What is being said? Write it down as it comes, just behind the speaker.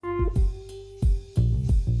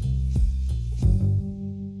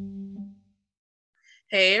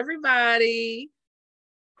Hey everybody.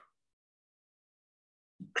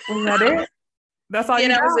 Was that it? That's all Yeah,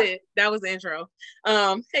 you that was got? it. That was the intro.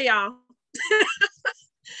 Hey y'all.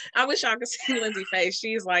 I wish y'all could see Lindsay's face.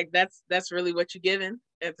 She's like, that's really what you're giving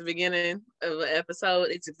at the beginning of an episode.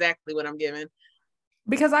 It's exactly what I'm giving.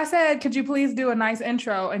 Because I said, could you please do a nice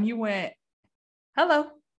intro? And you went, hello.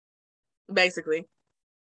 Basically.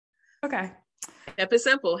 Okay. Kept it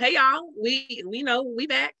simple. Hey y'all. We know we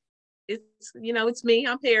back. It's me.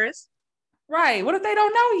 I'm Paris. Right. What if they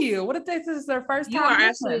don't know you? What if this is their first You time are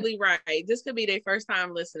listening? absolutely right. This could be their first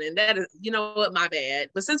time listening. That is, you know what, my bad.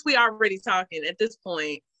 But since we already talking at this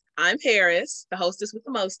point, I'm Paris, the hostess with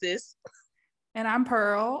the mostest. And I'm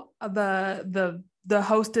Pearl, the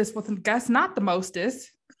hostess with, I guess, not the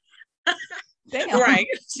mostest. Damn. Right.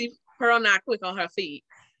 She Pearl not quick on her feet.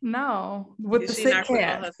 No, with the She sick not quick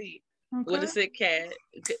on cat. her feet. With a Okay. sick cat.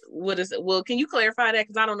 What is it? Well, can you clarify that?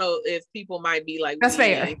 Because I don't know if people might be like, That's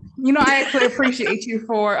fair. I actually appreciate you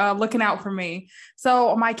for looking out for me.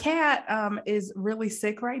 So my cat is really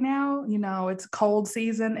sick right now. It's cold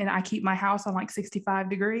season and I keep my house on like 65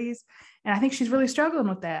 degrees. And I think she's really struggling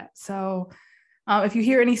with that. So if you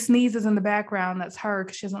hear any sneezes in the background, that's her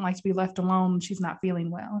because she doesn't like to be left alone. She's not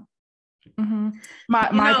feeling well. Mm-hmm. you My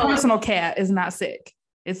know, personal cat is not sick.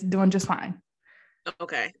 It's doing just fine.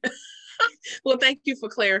 okay. Well, thank you for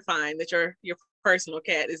clarifying that your personal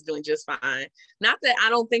cat is doing just fine. Not that I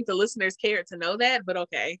don't think the listeners cared to know that, but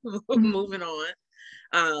okay. Mhm. Moving on.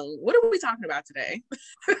 What are we talking about today?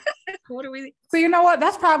 What are we? So you know what?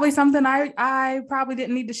 That's probably something I probably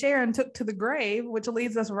didn't need to share and took to the grave, which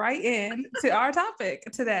leads us right in to our topic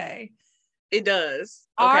today. It does.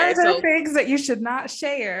 Are Okay, there so things that you should not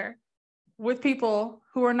share with people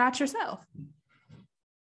who are not yourself?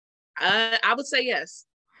 I would say yes.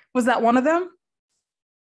 Was that one of them?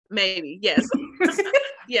 Maybe yes.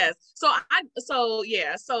 Yes. So I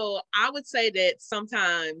would say that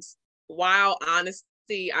sometimes, while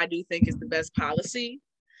honesty I do think is the best policy,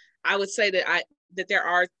 I would say that there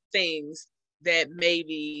are things that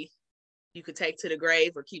maybe you could take to the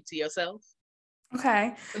grave or keep to yourself.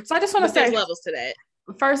 Okay. So I just want to But there's say, levels to that.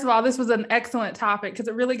 first of all, this was an excellent topic because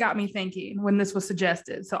it really got me thinking when this was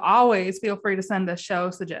suggested. So always feel free to send us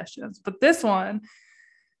show suggestions. But this one,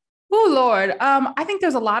 oh Lord, I think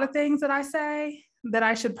there's a lot of things that I say that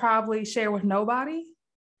I should probably share with nobody,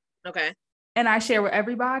 Okay. and I share with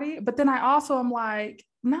everybody. But then I also am like,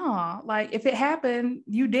 no, like if it happened,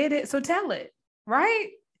 you did it, so tell it,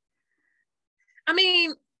 right? I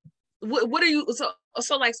mean, what are you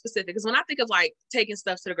so like specific? Because when I think of like taking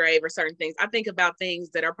stuff to the grave or certain things, I think about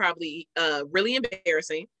things that are probably really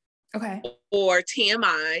embarrassing Okay. or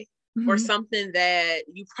TMI or Mm-hmm. something that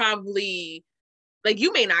you probably like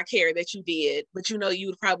you may not care that you did, but you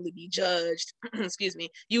would probably be judged. Excuse me,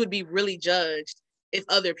 you would be really judged if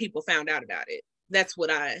other people found out about it. That's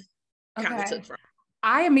what I kind of took Okay. from.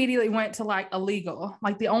 I immediately went to like illegal.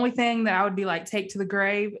 Like the only thing that I would be like take to the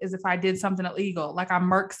grave is if I did something illegal, like I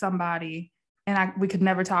murked somebody and we could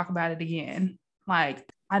never talk about it again. Like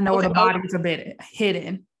I know where Okay. the Oh, body's a bit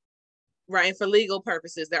hidden. right. And for legal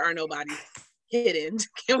purposes, there are no bodies hidden.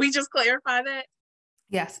 Can we just clarify that?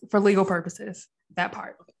 Yes, for legal purposes, that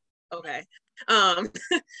part. Okay. Um,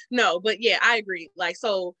 no, but yeah, I agree. Like,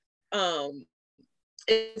 so, um,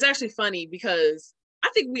 it's actually funny because I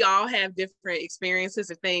think we all have different experiences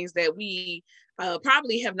of things that we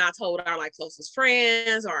probably have not told our like closest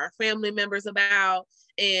friends or our family members about.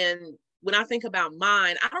 And when I think about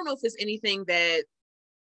mine, I don't know if it's anything that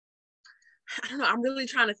I don't know. I'm really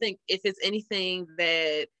trying to think if it's anything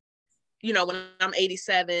that when I'm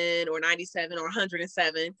 87 or 97 or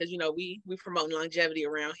 107, because we promote longevity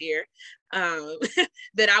around here,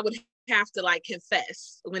 that I would have to like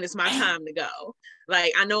confess when it's my time to go.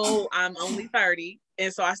 Like I know I'm only 30,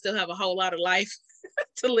 and so I still have a whole lot of life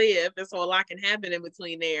to live, and so a lot can happen in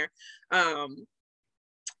between there.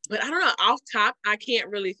 But I don't know. Off top, I can't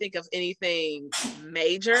really think of anything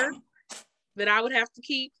major that I would have to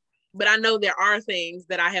keep. But I know there are things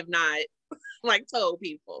that I have not like told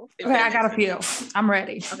people, if Okay, that I got makes a sense. few. I'm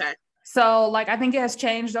ready. Okay. So, like, I think it has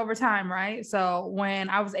changed over time, right? So, when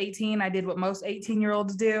I was 18, I did what most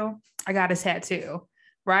 18-year-olds do. I got a tattoo,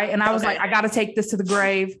 right? And I was like, Okay. I got to take this to the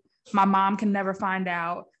grave. My mom can never find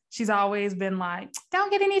out. She's always been like, don't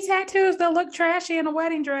get any tattoos. They'll look trashy in a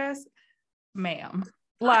wedding dress. Ma'am.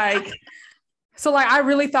 Like, so like I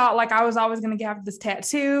really thought like I was always going to have this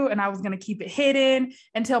tattoo and I was going to keep it hidden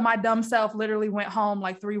until my dumb self literally went home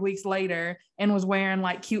like 3 weeks later and was wearing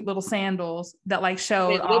like cute little sandals that like showed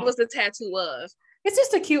Wait, what off. was the tattoo of? It's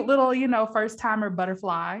just a cute little, first timer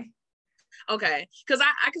butterfly. Okay. Because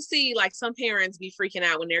I can see like some parents be freaking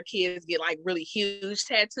out when their kids get like really huge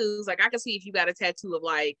tattoos. Like I can see if you got a tattoo of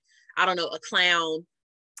like, I don't know, a clown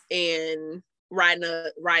and riding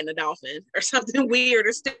a dolphin or something weird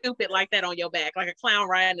or stupid like that on your back, like a clown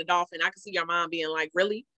riding a dolphin. I can see your mom being like,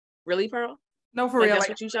 really? Really, Pearl? No, for like, real. That's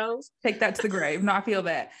like, what you chose? take that to the grave. No, I feel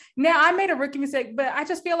that. Now, I made a rookie mistake, but I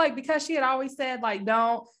just feel like because she had always said, like,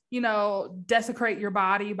 don't, desecrate your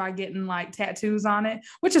body by getting like tattoos on it,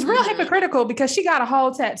 which is real hypocritical because she got a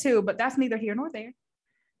whole tattoo, but that's neither here nor there.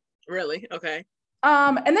 Really? Okay.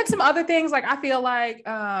 And then some other things, like I feel like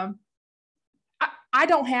I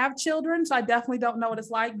don't have children, so I definitely don't know what it's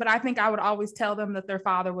like, but I think I would always tell them that their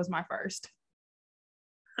father was my first.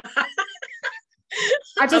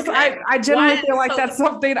 I generally feel like that's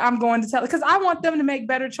something I'm going to tell, because I want them to make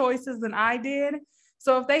better choices than I did.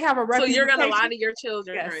 So if they have a reputation, so you're going to lie to your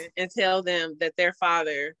children, yes, and tell them that their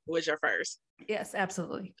father was your first. Yes,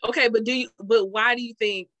 absolutely. Okay, but why do you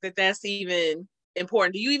think that that's even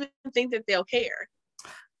important? Do you even think that they'll care?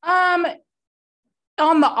 On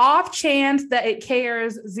the off chance that it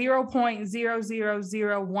cares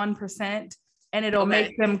 0.0001%, and it'll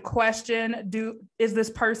make them question, is this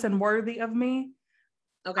person worthy of me?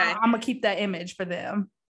 Okay. I'm gonna keep that image for them,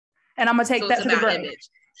 and I'm gonna take that to the grave. Image.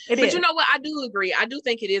 But you know what? I do agree. I do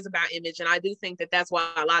think it is about image, and I do think that that's why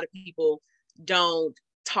a lot of people don't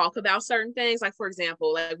talk about certain things. Like, for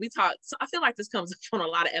example, like I feel like this comes up on a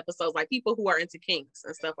lot of episodes, like people who are into kinks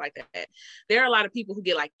and stuff like that. There are a lot of people who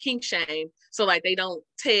get like kink shame. So like they don't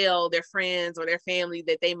tell their friends or their family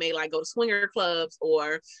that they may like go to swinger clubs,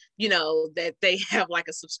 or, that they have like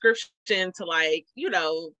a subscription to like,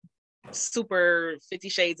 super 50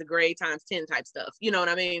 Shades of Grey times 10 type stuff. You know what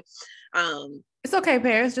I mean? It's okay,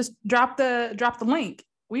 Paris. Just drop the link.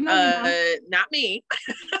 We know. Not me.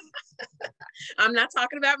 I'm not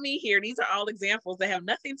talking about me here. These are all examples that have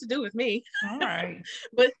nothing to do with me. All right.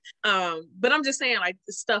 but I'm just saying, like,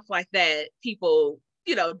 stuff like that, people,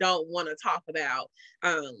 don't want to talk about.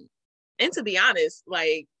 And to be honest,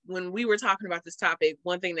 like when we were talking about this topic,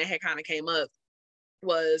 one thing that had kind of came up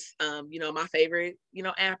was my favorite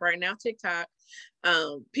app right now, TikTok.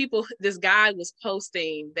 This guy was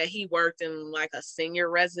posting that he worked in like a senior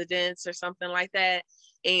residence or something like that,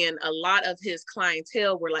 and a lot of his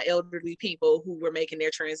clientele were like elderly people who were making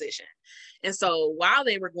their transition. And so while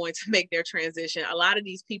they were going to make their transition, a lot of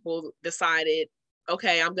these people decided,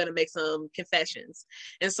 okay, I'm going to make some confessions.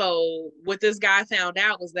 And so what this guy found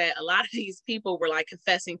out was that a lot of these people were like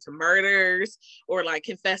confessing to murders or like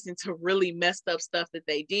confessing to really messed up stuff that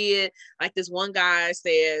they did. Like this one guy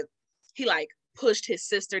said he like pushed his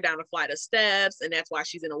sister down a flight of steps, and that's why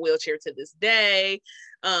she's in a wheelchair to this day.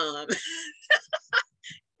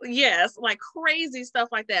 Yes, like crazy stuff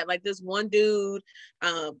like that. Like this one dude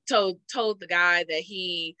told the guy that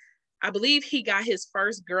I believe he got his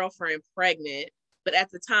first girlfriend pregnant, but at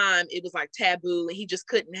the time it was like taboo and he just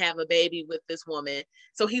couldn't have a baby with this woman.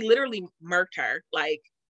 So he literally murked her.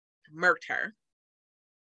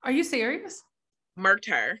 Are you serious? Murked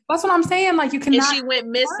her. That's what I'm saying. Like you cannot. And she went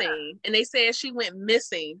missing. And they said she went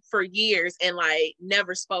missing for years and like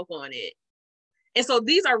never spoke on it. And so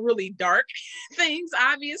these are really dark things,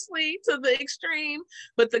 obviously, to the extreme.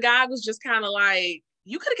 But the guy was just kind of like,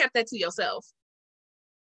 you could have kept that to yourself.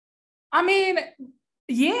 I mean,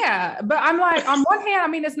 yeah. But I'm like, on one hand, I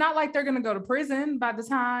mean, it's not like they're going to go to prison by the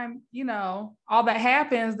time, all that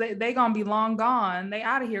happens. They going to be long gone. They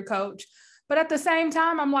out of here, coach. But at the same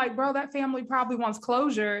time, I'm like, bro, that family probably wants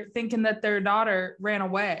closure, thinking that their daughter ran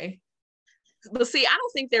away. But see, I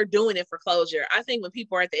don't think they're doing it for closure. I think when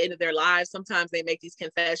people are at the end of their lives, sometimes they make these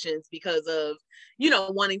confessions because of,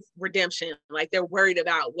 wanting redemption. Like they're worried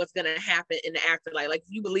about what's going to happen in the afterlife. Like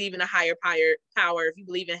if you believe in a higher power, if you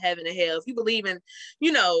believe in heaven and hell, if you believe in,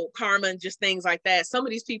 karma and just things like that. Some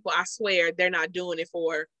of these people, I swear, they're not doing it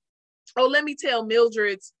for, oh, let me tell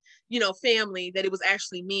Mildred's, family that it was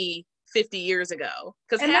actually me 50 years ago.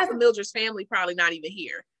 Because half of Mildred's family probably not even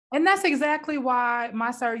here. And that's exactly why,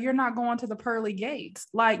 my sir, you're not going to the pearly gates.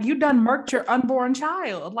 Like you done murked your unborn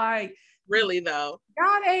child. Like really though,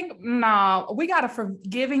 God ain't no. We got a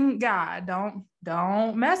forgiving God.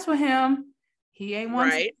 Don't mess with him. He ain't one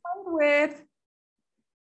to play with.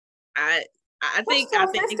 I think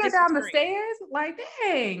sister down the stairs. Like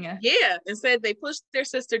dang. Yeah, and said they pushed their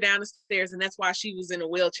sister down the stairs, and that's why she was in a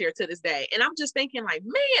wheelchair to this day. And I'm just thinking, like,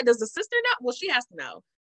 man, does the sister know? Well, she has to know,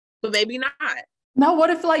 but maybe not. No, what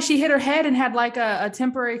if like she hit her head and had like a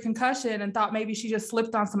temporary concussion and thought maybe she just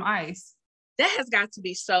slipped on some ice? That has got to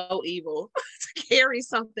be so evil to carry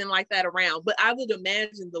something like that around. But I would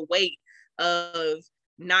imagine the weight of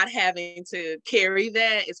not having to carry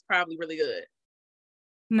that is probably really good.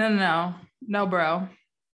 No. No, bro.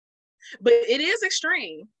 But it is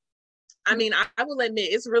extreme. I mean, I will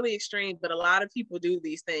admit it's really extreme, but a lot of people do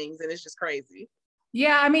these things and it's just crazy.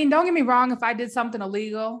 Yeah, I mean, don't get me wrong. If I did something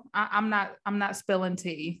illegal, I'm not spilling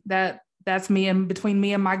tea. That's me and between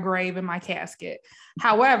me and my grave and my casket.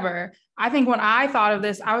 However, I think when I thought of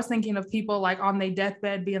this, I was thinking of people like on their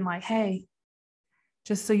deathbed being like, hey,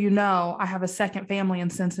 just so you know, I have a second family in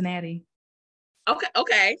Cincinnati.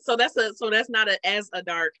 Okay. So that's not as a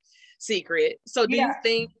dark secret. So do you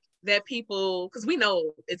think that people, because we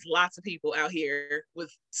know it's lots of people out here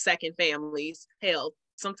with second families, hell,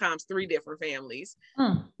 sometimes 3 different families.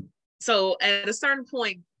 So at a certain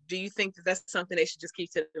point, do you think that that's something they should just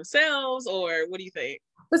keep to themselves, or what do you think?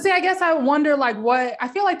 But see, I guess I wonder like what, I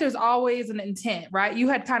feel like there's always an intent, right? You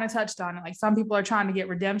had kind of touched on it. Like some people are trying to get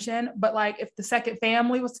redemption, but like if the second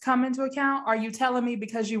family was to come into account, are you telling me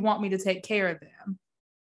because you want me to take care of them?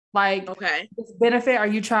 Like, okay, this benefit, are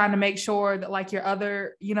you trying to make sure that like your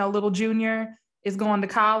other, little junior is going to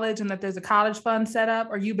college and that there's a college fund set up,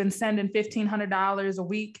 or you've been sending $1,500 a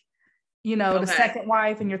week, the second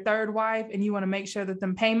wife and your third wife, and you want to make sure that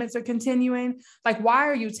them payments are continuing? Like, why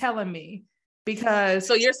are you telling me? Because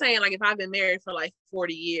so you're saying like if I've been married for like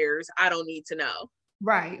 40 years, I don't need to know.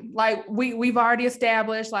 Right. Like we've already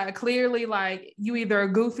established, like clearly, like you either are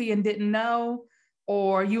goofy and didn't know,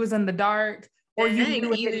 or you was in the dark, or you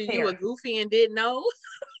knew either you were goofy and didn't know.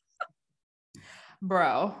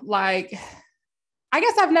 Bro, like I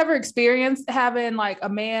guess I've never experienced having like a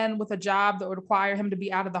man with a job that would require him to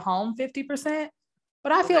be out of the home 50%.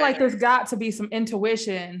 But I feel like there's got to be some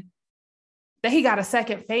intuition that he got a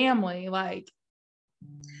second family. Like,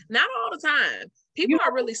 not all the time. People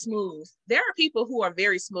are really smooth. There are people who are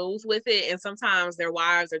very smooth with it, and sometimes their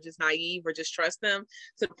wives are just naive or just trust them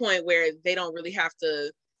to the point where they don't really have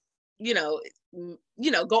to,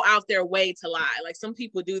 go out their way to lie. Like some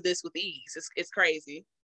people do this with ease. It's crazy.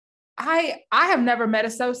 I have never met a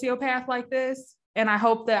sociopath like this, and I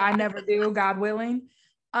hope that I never do, God willing.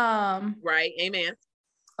 Right. Amen.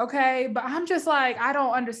 Okay, but I'm just like, I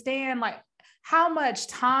don't understand like how much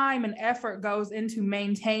time and effort goes into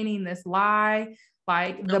maintaining this lie,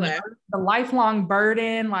 like the lifelong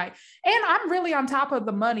burden, like, and I'm really on top of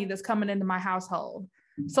the money that's coming into my household.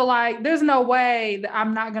 So like, there's no way that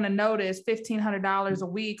I'm not going to notice $1,500 a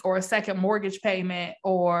week or a second mortgage payment,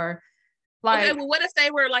 or like, okay, well, what if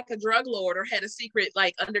they were like a drug lord or had a secret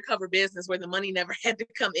like undercover business where the money never had to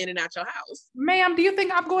come in and out your house? Ma'am, do you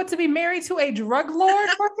think I'm going to be married to a drug lord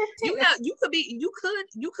for 15? You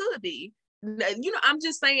could be. I'm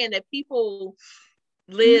just saying that people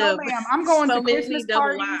live I'm going so to many Christmas double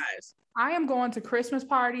parties. lives. I am going to Christmas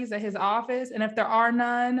parties at his office, and if there are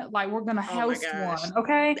none, like we're gonna host one.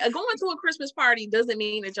 Okay, going to a Christmas party doesn't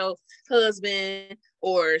mean that your husband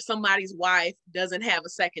or somebody's wife doesn't have a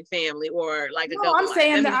second family or like a double. I'm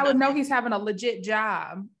saying that I would know he's having a legit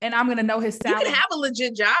job, and I'm gonna know his salary. You can have a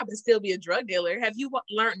legit job and still be a drug dealer. Have you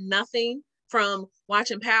learned nothing from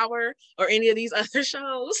watching Power or any of these other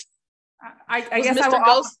shows? I guess Mr.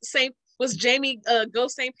 Ghost was Jamie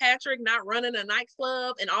Ghost St. Patrick not running a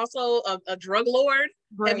nightclub and also a drug lord?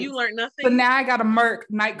 Great. Have you learned nothing? So now I got to murk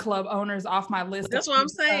nightclub owners off my list. That's what I'm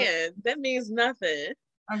saying. That means nothing.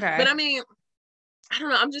 Okay. But I mean, I don't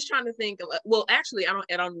know. I'm just trying to think. Well, actually, I don't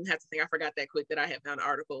even have to think. I forgot that quick that I have found an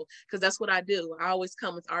article, because that's what I do. I always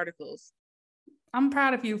come with articles. I'm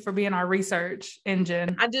proud of you for being our research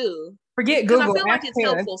engine. I do. Forget Google. I feel like it's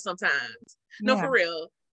helpful sometimes. No, for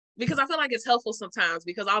real. Because I feel like it's helpful sometimes,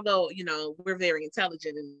 because although, we're very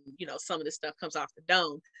intelligent and, some of this stuff comes off the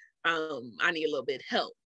dome, I need a little bit of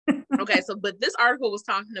help. Okay. But this article was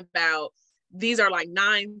talking about, these are like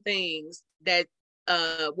 9 things that,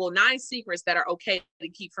 9 secrets that are okay to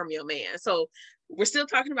keep from your man. So we're still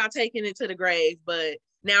talking about taking it to the grave, but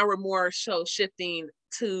now we're more shifting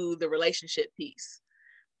to the relationship piece.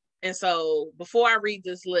 And so before I read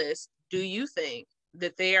this list, do you think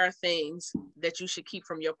that there are things that you should keep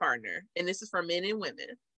from your partner? And this is for men and women.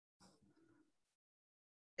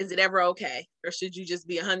 Is it ever okay? Or should you just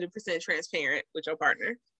be 100% transparent with your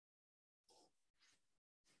partner?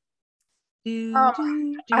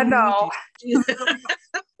 I know.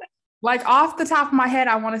 Like off the top of my head,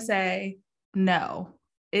 I want to say no.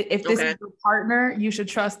 If this is your partner, you should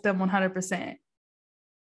trust them 100%.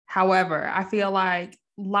 However, I feel like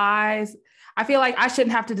I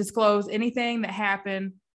shouldn't have to disclose anything that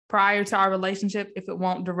happened prior to our relationship if it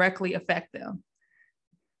won't directly affect them.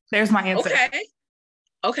 There's my answer.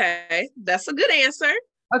 Okay. That's a good answer.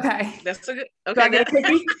 Okay. That's a good. Okay.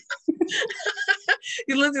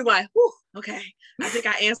 You look like, whew, okay. I think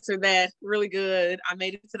I answered that really good. I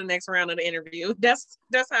made it to the next round of the interview. That's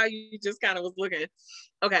how you just kind of was looking.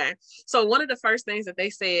 Okay. So one of the first things that they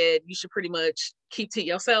said you should pretty much keep to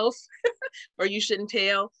yourself or you shouldn't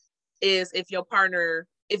tell is if your partner,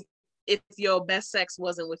 if your best sex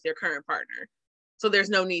wasn't with your current partner. So there's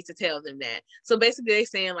no need to tell them that. So basically they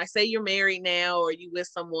saying like, say you're married now or you with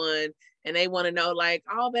someone and they want to know like,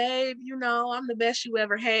 oh babe, you know, I'm the best you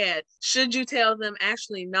ever had. Should you tell them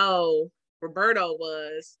actually no, Roberto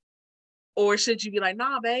was, or should you be like,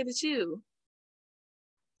 nah, babe, it's you?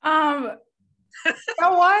 You know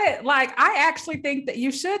what? Like, I actually think that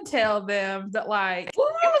you should tell them that, like, it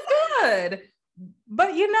was good,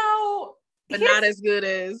 but you know, but not as good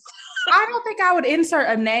as. I don't think I would insert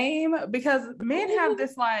a name because men have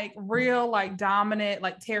this like real, like dominant,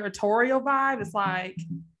 like territorial vibe. It's like,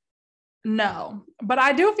 no, but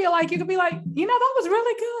I do feel like you could be like, you know, that was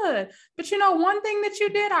really good. But you know, one thing that you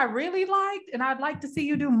did, I really liked, and I'd like to see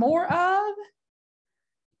you do more of.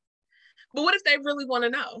 But what if they really want to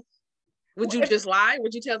know? Would you just lie?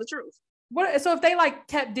 Would you tell the truth? What? So if they like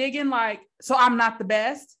kept digging, like, so I'm not the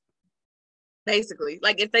best. Basically,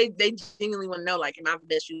 like if they genuinely want to know, like, am I the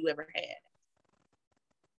best you ever had?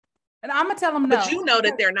 And I'm gonna tell them no. But you know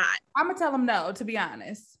that they're not. I'm gonna tell them no. To be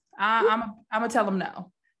honest, I'm gonna tell them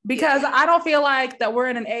no because I don't feel like that we're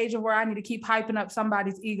in an age of where I need to keep hyping up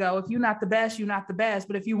somebody's ego. If you're not the best, you're not the best.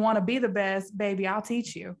 But if you want to be the best, baby, I'll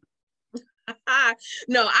teach you.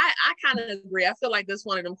 No, I kind of agree. I feel like this is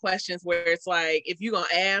one of them questions where it's like, if you're going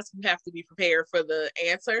to ask, you have to be prepared for the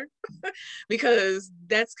answer because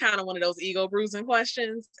that's kind of one of those ego bruising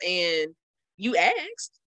questions. And you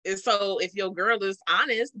asked. And so if your girl is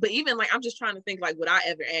honest, but even like, I'm just trying to think like, would I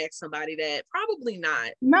ever ask somebody that? Probably not.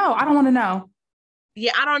 No, I don't want to know.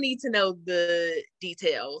 Yeah, I don't need to know the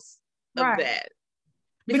details of that.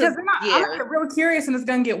 Because I'm gonna get real curious and it's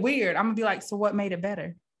going to get weird. I'm going to be like, so what made it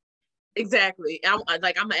better? Exactly. I'm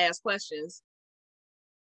gonna ask questions.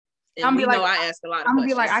 And I'm be like, I ask a lot of I'm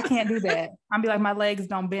questions. gonna be like, I can't do that. I'm be like, my legs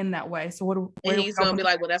don't bend that way. So what? And he's gonna be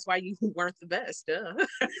like, well, that's why you weren't the best.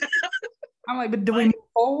 I'm like, but do we move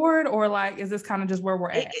forward or like, is this kind of just where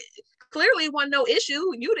we're at? Clearly, it wasn't no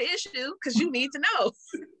issue. You the issue because you need to know.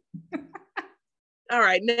 All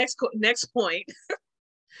right, next point.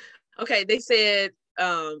 Okay, they said,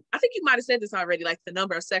 I think you might have said this already, like the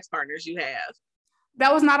number of sex partners you have.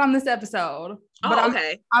 That was not on this episode. But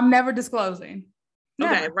okay. I'm never disclosing.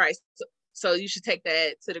 Never. Okay, right. So you should take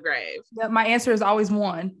that to the grave. Yeah, my answer is always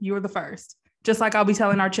one. You were the first. Just like I'll be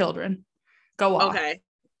telling our children. Go off. Okay.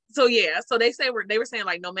 So yeah, so they were saying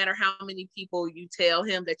like no matter how many people you tell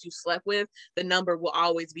him that you slept with, the number will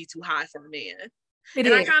always be too high for a man.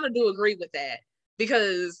 I kind of do agree with that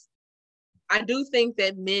because I do think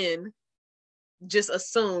that men just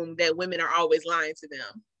assume that women are always lying to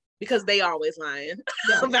them. Because they always lying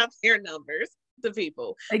about their numbers to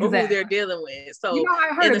people or who they're dealing with. So you know,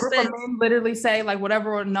 I heard a group of men literally say like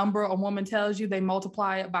whatever number a woman tells you, they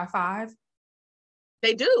multiply it by 5.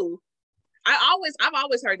 They do. I've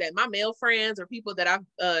always heard that. My male friends or people that I've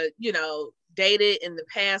dated in the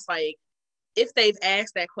past, like if they've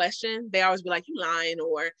asked that question, they always be like, you lying,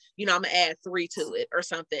 or I'm gonna add 3 to it or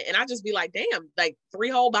something. And I just be like, damn, like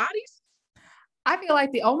 3 whole bodies. I feel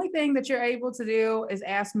like the only thing that you're able to do is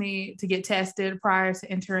ask me to get tested prior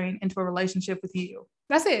to entering into a relationship with you.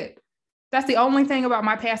 That's it. That's the only thing about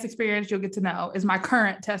my past experience you'll get to know is my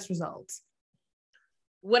current test results.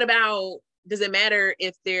 What about, does it matter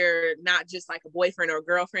if they're not just like a boyfriend or a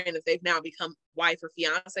girlfriend, if they've now become wife or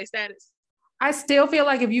fiance status? I still feel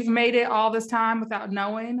like if you've made it all this time without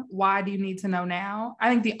knowing, why do you need to know now? I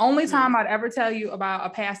think the only time I'd ever tell you about a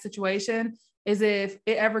past situation is if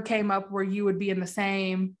it ever came up where you would be in the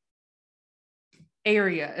same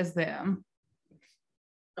area as them.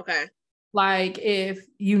 Okay. Like if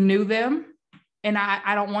you knew them, and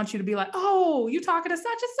I don't want you to be like, oh, you talking to such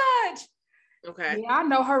and such. Okay. Yeah, I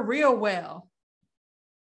know her real well.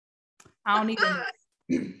 I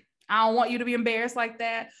don't want you to be embarrassed like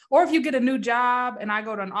that. Or if you get a new job and I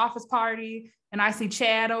go to an office party and I see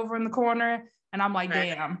Chad over in the corner and I'm like,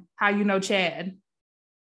 damn, how you know Chad?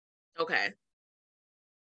 Okay.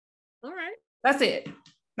 All right. That's it.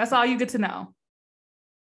 That's all you get to know.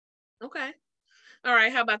 Okay. All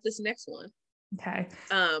right. How about this next one? Okay.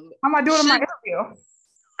 How am I doing in my interview?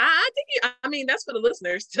 I think that's for the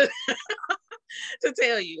listeners to to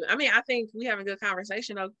tell you. I think we have a good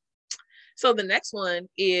conversation. So the next one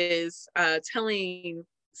is telling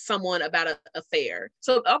someone about an affair.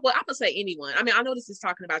 So I'm gonna say anyone. I know this is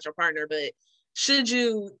talking about your partner, but should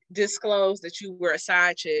you disclose that you were a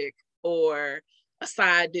side chick or a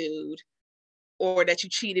side dude or that you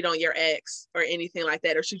cheated on your ex or anything like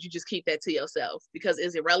that? Or should you just keep that to yourself? Because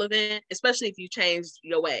is it relevant, especially if you changed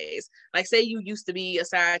your ways? Like say you used to be a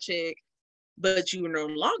side chick, but you are no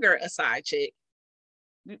longer a side chick.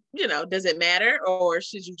 You know, does it matter, or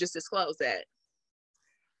should you just disclose that?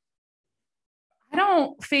 I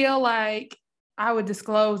don't feel like I would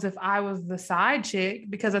disclose if I was the side chick,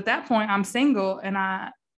 because at that point I'm single and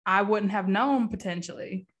I wouldn't have known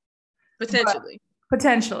potentially. Potentially. But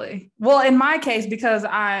potentially. Well, in my case, because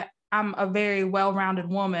I'm a very well-rounded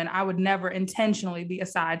woman, I would never intentionally be a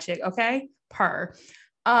side chick. Okay.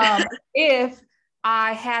 If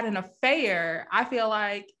I had an affair, I feel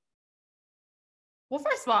like, well,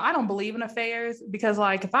 first of all, I don't believe in affairs because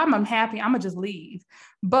like if I'm unhappy, I'm gonna just leave.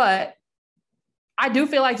 But I do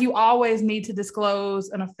feel like you always need to disclose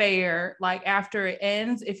an affair like after it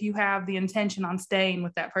ends if you have the intention on staying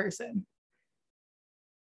with that person.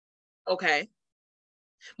 Okay.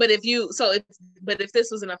 But if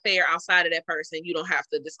this was an affair outside of that person, you don't have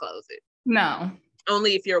to disclose it. No.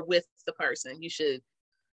 Only if you're with the person, you should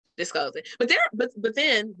disclose it. But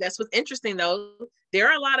then that's what's interesting though. There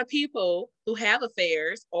are a lot of people who have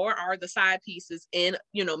affairs or are the side pieces in,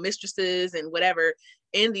 you know, mistresses and whatever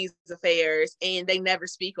in these affairs, and they never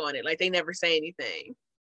speak on it. Like they never say anything.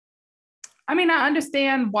 I mean, I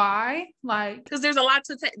understand why, like, because there's a lot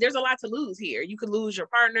to lose here. You could lose your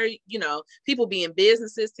partner. You know, people be in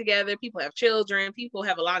businesses together. People have children. People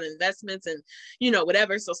have a lot of investments, and you know,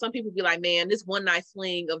 whatever. So some people be like, man, this one night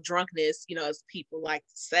fling of drunkenness, you know, as people like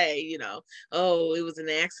to say, you know, oh, it was an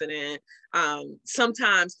accident.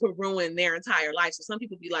 Sometimes could ruin their entire life. So some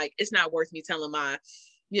people be like, it's not worth me telling my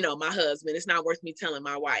husband. It's not worth me telling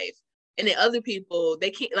my wife. And then other people,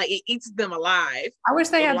 they can't, like, it eats them alive. I wish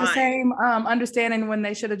they had the same understanding when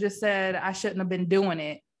they should have just said, I shouldn't have been doing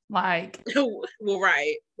it. Like, well,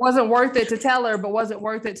 right. Wasn't worth it to tell her, but was it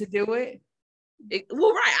worth it to do it?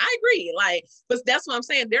 Well, right. I agree. Like, but that's what I'm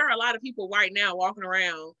saying. There are a lot of people right now walking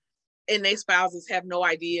around and their spouses have no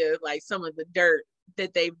idea, like, some of the dirt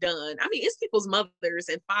that they've done. I mean, it's people's mothers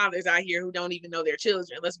and fathers out here who don't even know their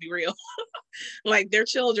children. Let's be real. Like, their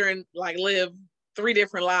children, like, live 3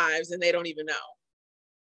 different lives and they don't even know.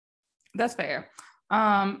 That's fair.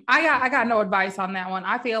 I got no advice on that one.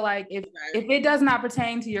 I feel like if it does not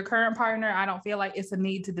pertain to your current partner, I don't feel like it's a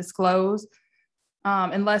need to disclose.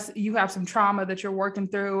 Unless you have some trauma that you're working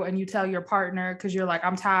through and you tell your partner because you're like,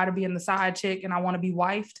 I'm tired of being the side chick and I want to be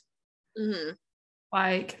wifed. Mm-hmm.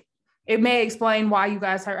 Like, it may explain why you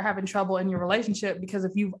guys are having trouble in your relationship, because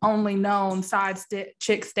if you've only known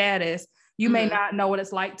chick status, you may not know what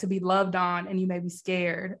it's like to be loved on, and you may be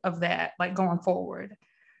scared of that, like, going forward.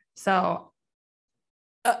 So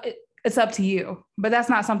it's up to you, but that's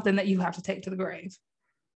not something that you have to take to the grave.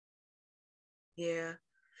 Yeah.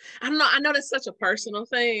 I know that's such a personal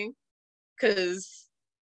thing because,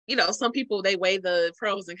 you know, some people, they weigh the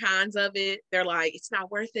pros and cons of it. They're like, it's not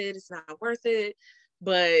worth it. It's not worth it.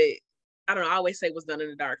 But I don't know. I always say what's done in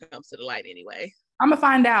the dark comes to the light anyway. I'm going to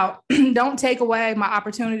find out. Don't take away my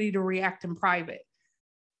opportunity to react in private.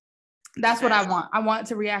 That's what I want. I want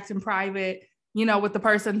to react in private, you know, with the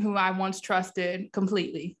person who I once trusted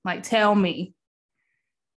completely. Like, tell me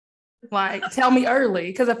early.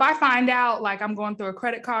 Because if I find out, like, I'm going through a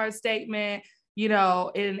credit card statement, you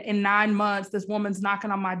know, in 9 months, this woman's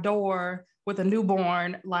knocking on my door with a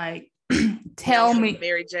newborn, like, tell me.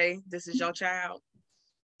 Mary J., this is your child.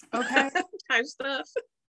 Okay. Type stuff.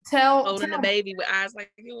 Holding a baby with eyes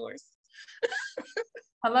like yours.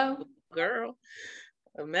 Hello? Girl,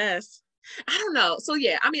 a mess. I don't know. So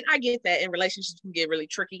yeah, I mean, I get that in relationships can get really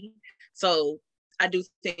tricky. So I do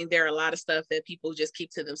think there are a lot of stuff that people just keep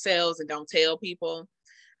to themselves and don't tell people.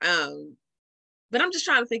 But I'm just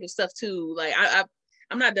trying to think of stuff too. Like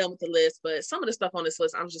I'm not done with the list, but some of the stuff on this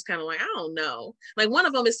list, I'm just kind of like, I don't know. Like, one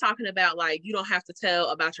of them is talking about, like, you don't have to tell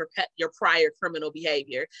about your prior criminal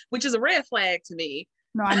behavior, which is a red flag to me.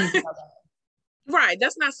 No, I need to know that. Right.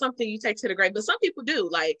 That's not something you take to the grave, but some people do.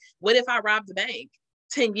 Like, what if I robbed the bank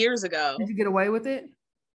 10 years ago? Did you get away with it?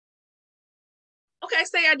 Okay,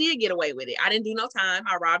 say I did get away with it. I didn't do no time.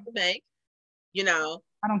 I robbed the bank. You know,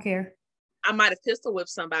 I don't care. I might have pistol whipped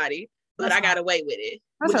somebody, but I got away with it.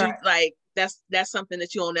 Would you like that's something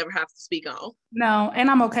that you'll never have to speak on? No, and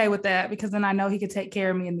I'm okay with that because then I know he could take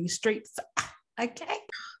care of me in these streets. Okay.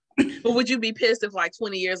 But would you be pissed if, like,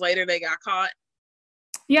 20 years later they got caught?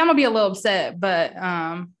 Yeah, I'm gonna be a little upset, but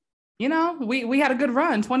you know, we had a good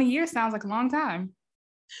run. 20 years sounds like a long time.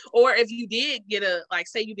 Or if you did get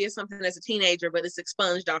say you did something as a teenager, but it's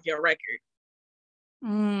expunged off your record.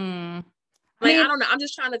 I don't know. I'm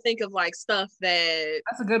just trying to think of, like, stuff that.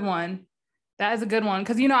 That's a good one. That is a good one.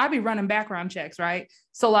 Cause I'd be running background checks, right?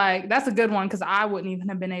 So like, that's a good one. Cause I wouldn't even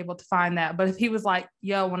have been able to find that. But if he was like,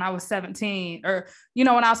 yo, when I was 17 or, when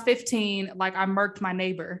I was 15, like I murked my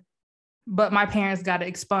neighbor, but my parents got it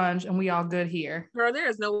expunged and we all good here. Girl, there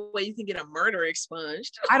is no way you can get a murder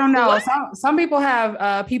expunged. I don't know. Some people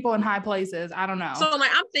have people in high places. I don't know. So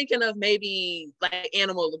like, I'm thinking of maybe like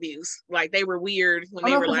animal abuse. Like they were weird when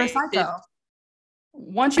they were like psycho.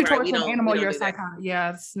 Once you torture an animal, you're psychotic.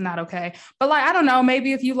 Yeah, it's not okay. But like, I don't know,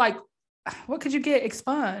 maybe if you like, what could you get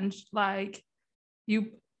expunged? Like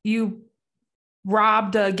you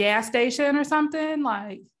robbed a gas station or something?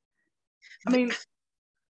 Like, I mean,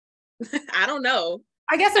 I don't know.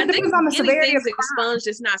 I guess it depends on the severity of the expunged.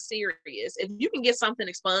 It's not serious. If you can get something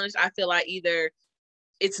expunged, I feel like either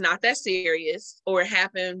it's not that serious, or it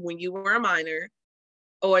happened when you were a minor,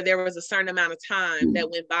 or there was a certain amount of time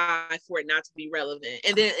that went by for it not to be relevant.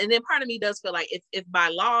 And then part of me does feel like if by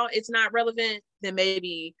law it's not relevant, then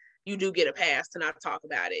maybe you do get a pass to not talk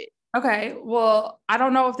about it. Okay. Well, I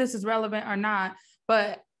don't know if this is relevant or not,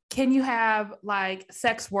 but can you have like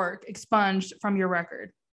sex work expunged from your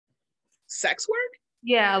record? Sex work?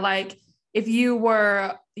 Yeah. Like if you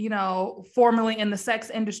were, formerly in the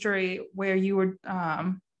sex industry where you were,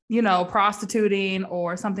 prostituting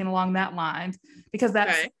or something along that lines, because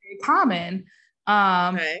that's very common.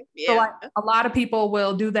 So like a lot of people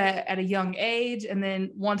will do that at a young age. And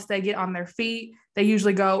then once they get on their feet, they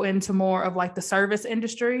usually go into more of like the service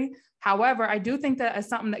industry. However, I do think that is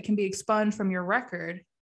something that can be expunged from your record.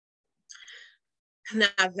 Now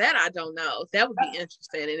that I don't know, that would be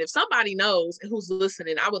interesting. And if somebody knows who's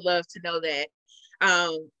listening, I would love to know that.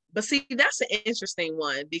 But see, that's an interesting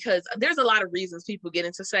one, because there's a lot of reasons people get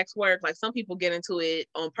into sex work. Like some people get into it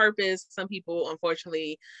on purpose. Some people,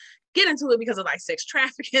 unfortunately, get into it because of like sex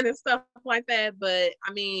trafficking and stuff like that. But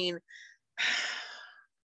I mean,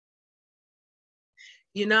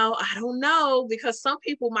 I don't know, because some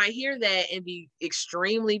people might hear that and be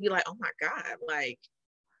like, oh my God, like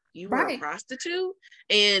you were a prostitute.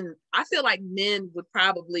 And I feel like men would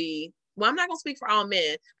probably, well, I'm not going to speak for all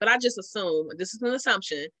men, but I just assume, this is an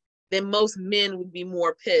assumption, that most men would be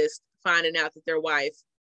more pissed finding out that their wife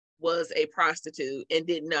was a prostitute and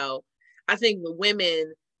didn't know. I think the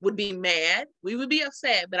women would be mad. We would be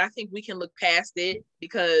upset, but I think we can look past it,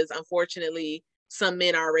 because unfortunately, some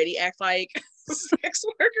men already act like sex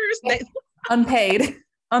workers. Unpaid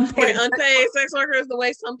sex workers, the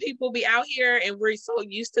way some people be out here, and we're so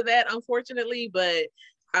used to that, unfortunately. But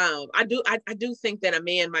I do think that a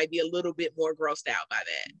man might be a little bit more grossed out by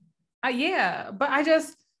that. Yeah, but I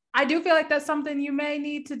do feel like that's something you may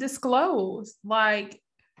need to disclose. Like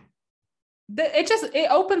it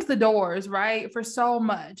opens the doors, right, for so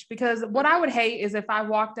much. Because what I would hate is if I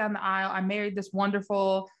walk down the aisle, I married this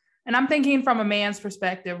wonderful, and I'm thinking from a man's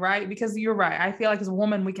perspective, right? Because you're right. I feel like as a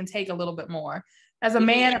woman, we can take a little bit more. As a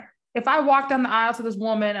man, if I walk down the aisle to this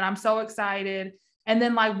woman and I'm so excited, and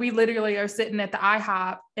then like we literally are sitting at the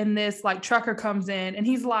IHOP and this like trucker comes in and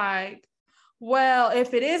he's like, well,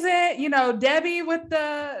 if it isn't, Debbie with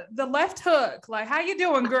the left hook, like, how you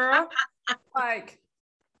doing, girl? Like,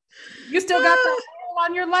 you still got that hole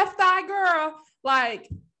on your left thigh, girl. Like,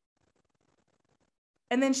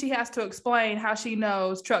 and then she has to explain how she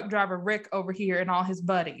knows truck driver Rick over here and all his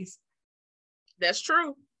buddies. That's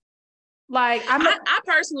true. Like, I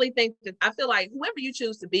personally think that I feel like whoever you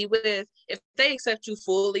choose to be with, if they accept you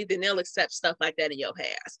fully, then they'll accept stuff like that in your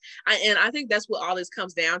past. And I think that's what all this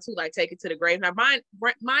comes down to, like take it to the grave. Now,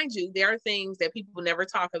 mind you, there are things that people never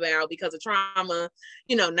talk about because of trauma,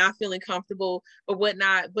 not feeling comfortable or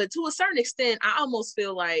whatnot. But to a certain extent, I almost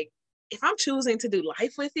feel like if I'm choosing to do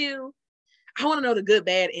life with you, I want to know the good,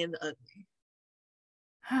 bad, and the ugly.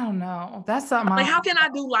 I don't know. That's something. Like, how can I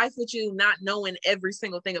do life with you not knowing every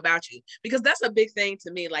single thing about you? Because that's a big thing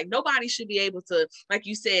to me. Like, nobody should be able to, like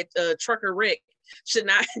you said, trucker Rick should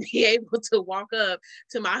not be able to walk up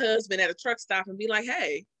to my husband at a truck stop and be like,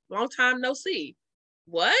 hey, long time no see.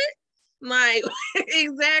 What? Like,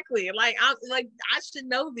 exactly. Like, I should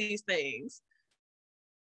know these things.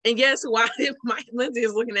 And guess why? Lindsay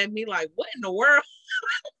is looking at me like, what in the world?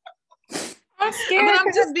 I'm scared. But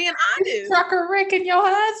I'm just being honest. Trucker Rick and your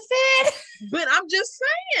husband. But I'm just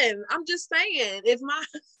saying, I'm just saying, if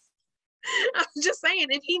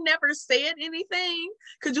he never said anything,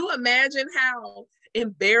 could you imagine how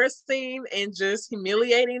embarrassing and just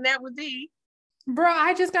humiliating that would be? Bro,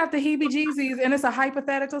 I just got the heebie-jeebies and it's a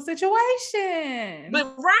hypothetical situation.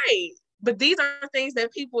 But these are things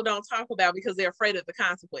that people don't talk about because they're afraid of the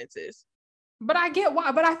consequences. But I get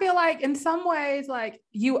why. But I feel like in some ways, like,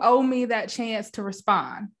 you owe me that chance to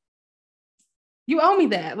respond. You owe me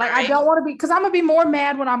that. Like, I don't want to be, because I'm gonna be more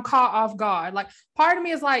mad when I'm caught off guard. Like, part of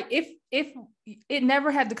me is like, if it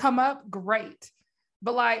never had to come up, great.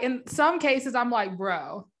 But like in some cases, I'm like,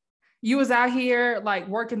 bro, you was out here like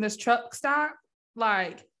working this truck stop,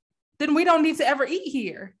 like, then we don't need to ever eat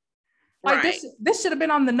here. Like this should have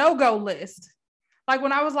been on the no-go list. Like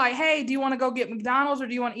when I was like, hey, do you want to go get McDonald's or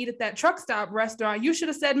do you want to eat at that truck stop restaurant? You should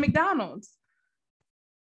have said McDonald's.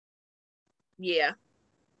 Yeah.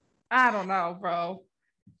 I don't know, bro.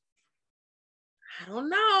 I don't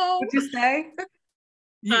know. What you say?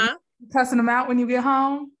 You cussing them out when you get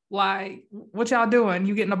home? Like, what y'all doing?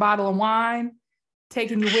 You getting a bottle of wine,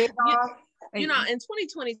 taking your wig off? You know, in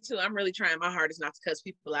 2022, I'm really trying my hardest not to cuss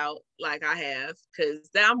people out like I have, because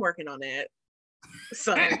I'm working on that.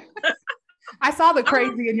 So I saw the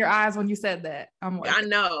crazy in your eyes when you said that. I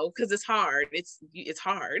know, because it's hard. It's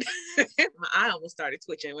hard. My eye almost started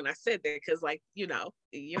twitching when I said that, because like,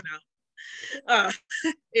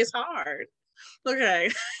 it's hard. Okay.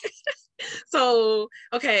 So,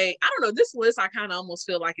 okay, I don't know. This list, I kind of almost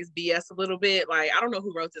feel like it's BS a little bit. Like, I don't know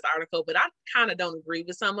who wrote this article, but I kind of don't agree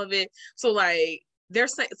with some of it. So, like, they're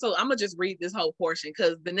saying, so I'm going to just read this whole portion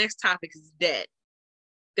because the next topic is debt.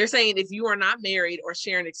 They're saying if you are not married or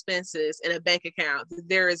sharing expenses in a bank account,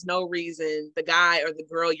 there is no reason the guy or the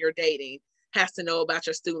girl you're dating has to know about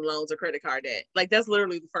your student loans or credit card debt. Like, that's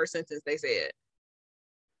literally the first sentence they said.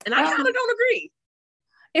 And I kind of don't agree.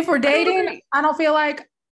 If we're dating, I don't feel like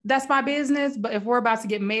that's my business. But if we're about to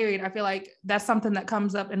get married, I feel like that's something that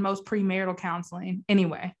comes up in most premarital counseling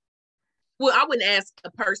anyway. Well, I wouldn't ask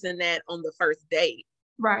a person that on the first date.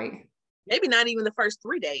 Right. Maybe not even the first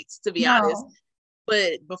 3 dates, to be honest.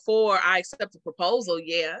 But before I accept a proposal,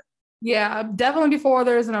 yeah. Yeah, definitely before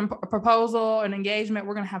there's a proposal, an engagement,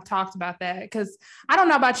 we're going to have talked about that. Because I don't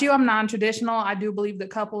know about you, I'm non-traditional. I do believe that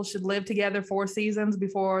couples should live together 4 seasons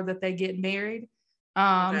before that they get married.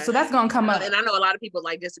 So that's going to come up. And I know a lot of people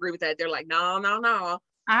like disagree with that. They're like, no,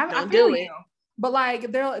 I feel you. But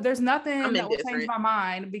like there's nothing that will change my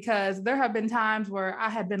mind, because there have been times where I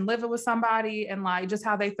had been living with somebody and like just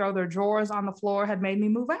how they throw their drawers on the floor had made me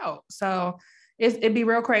move out. So it'd be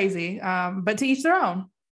real crazy. But to each their own.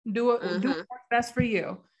 Do what works best for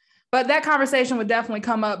you. But that conversation would definitely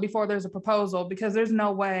come up before there's a proposal, because there's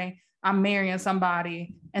no way I'm marrying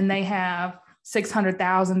somebody and they have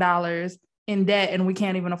 $600,000 in debt and we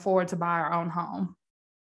can't even afford to buy our own home.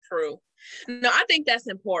 True. No, I think that's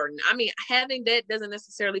important. I mean, having debt doesn't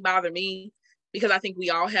necessarily bother me, because I think we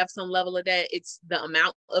all have some level of debt. It's the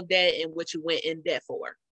amount of debt and what you went in debt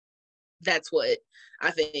for. That's what I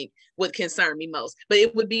think would concern me most. But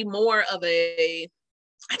it would be more of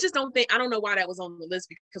I don't know why that was on the list,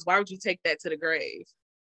 because why would you take that to the grave?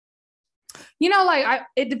 Like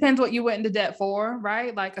it depends what you went into debt for,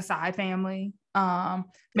 right? Like a side family.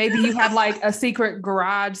 Maybe you had like a secret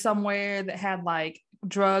garage somewhere that had like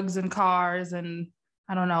drugs and cars and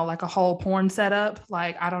I don't know, like a whole porn setup.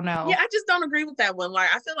 Like, I don't know. Yeah, I just don't agree with that one. Like,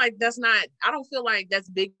 I feel like I don't feel like that's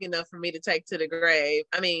big enough for me to take to the grave.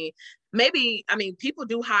 I mean, people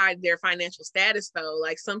do hide their financial status though.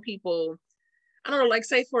 Like some people, I don't know, like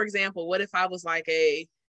say, for example, what if I was like a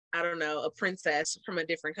princess from a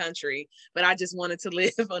different country, but I just wanted to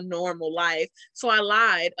live a normal life. So I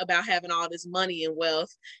lied about having all this money and wealth.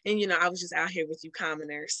 And, I was just out here with you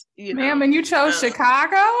commoners. Ma'am, and you chose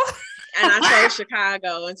Chicago? And I chose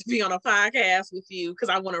Chicago and to be on a podcast with you because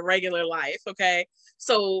I want a regular life. Okay.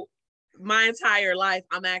 So my entire life,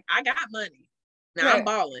 I got money. Now I'm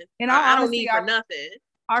balling. And I don't need for nothing.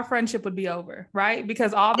 Our friendship would be over, right?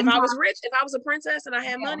 Because if I was rich, if I was a princess and I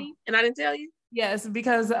had money and I didn't tell you. Yes,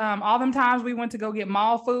 because all them times we went to go get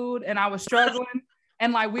mall food and I was struggling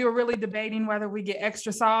and like we were really debating whether we get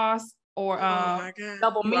extra sauce or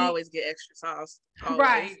double meat. You always get extra sauce. Always.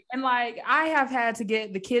 Right. And like I have had to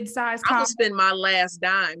get the kid size. I will spend my last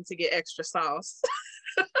dime to get extra sauce.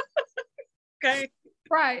 Okay.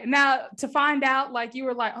 Right. Now to find out, like you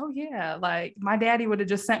were like, oh yeah, like my daddy would have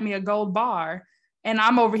just sent me a gold bar. And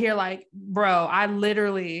I'm over here like, bro, I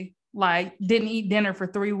literally like didn't eat dinner for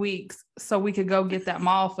 3 weeks so we could go get that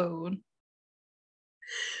mall food.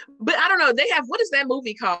 But I don't know. They have, what is that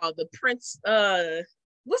movie called? The Prince,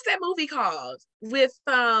 what's that movie called? With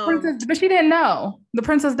Princess, but she didn't know. The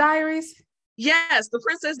Princess Diaries? Yes, the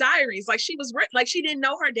Princess Diaries. Like she was like she didn't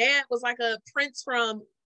know her dad was like a prince from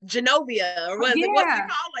Genovia, or what's it called?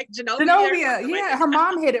 Like Genovia. Yeah, like her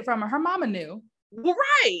mom hid it from her. Her mama knew. Well,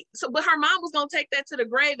 right. So, but her mom was going to take that to the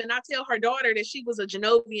grave and not tell her daughter that she was a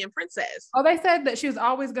Genovian princess. Oh, they said that she was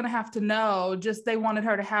always going to have to know, just they wanted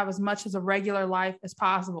her to have as much as a regular life as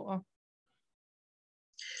possible.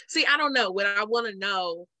 See, I don't know. Would I want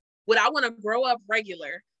to grow up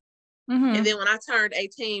regular And then when I turned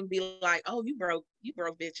 18, be like, oh, you broke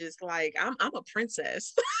bitches. Like I'm a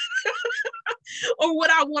princess. Or what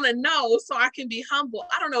I want to know so I can be humble.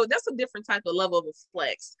 I don't know. That's a different type of level of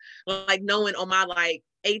flex. Like knowing on my like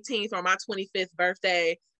 18th or my 25th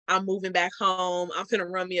birthday, I'm moving back home. I'm gonna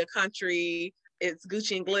run me a country. It's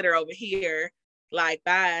Gucci and glitter over here. Like,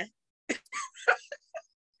 bye.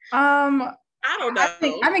 I don't know.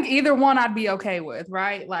 I think either one I'd be okay with,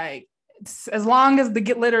 right? Like, as long as the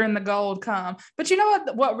glitter and the gold come. But you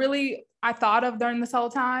know what really I thought of during this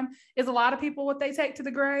whole time is a lot of people, what they take to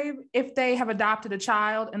the grave, if they have adopted a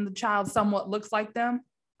child and the child somewhat looks like them.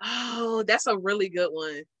 Oh, that's a really good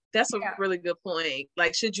one. That's a really good point.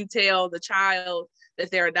 Like, should you tell the child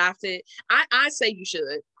that they're adopted? I say you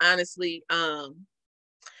should, honestly.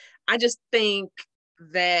 I just think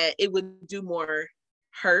that it would do more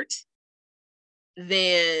hurt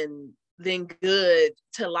than good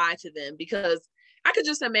to lie to them, because I could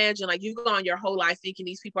just imagine like you go on your whole life thinking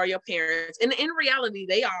these people are your parents, and in reality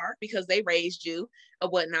they are because they raised you or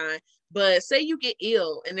whatnot. But say you get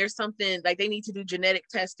ill and there's something like they need to do genetic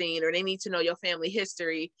testing or they need to know your family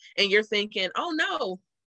history, and you're thinking, oh no,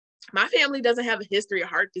 my family doesn't have a history of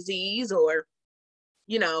heart disease or,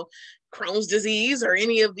 you know, Crohn's disease or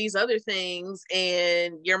any of these other things.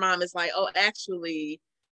 And your mom is like, oh, actually,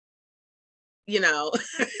 you know,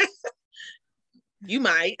 you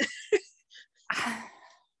might.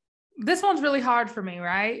 This one's really hard for me,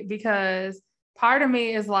 right? Because part of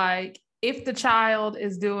me is like, if the child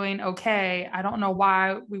is doing okay, I don't know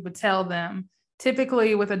why we would tell them.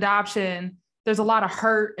 Typically with adoption, there's a lot of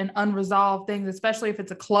hurt and unresolved things, especially if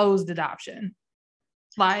it's a closed adoption.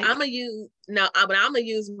 Like, I'm gonna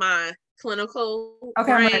use my clinical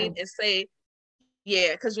brain and say,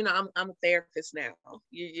 yeah, because you know I'm a therapist now.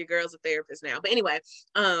 Your girl's a therapist now. But anyway,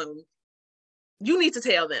 you need to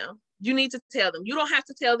tell them. You need to tell them. You don't have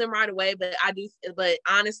to tell them right away, but I do. But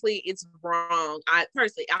honestly, it's wrong. I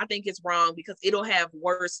think it's wrong because it'll have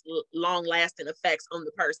worse, long-lasting effects on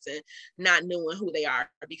the person not knowing who they are.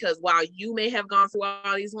 Because while you may have gone through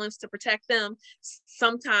all these lengths to protect them,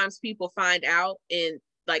 sometimes people find out in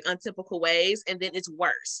like untypical ways, and then it's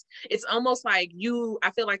worse. It's almost like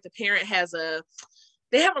I feel like the parent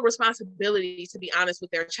they have a responsibility to be honest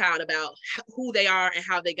with their child about who they are and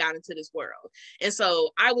how they got into this world. And so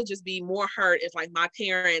I would just be more hurt if like my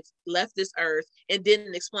parents left this earth and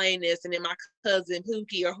didn't explain this. And then my cousin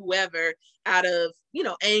Pookie or whoever out of, you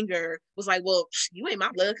know, anger was like, well, you ain't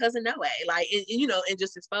my blood cousin, no way. Like, and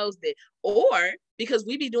just exposed it. Or because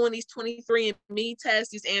we be doing these 23andMe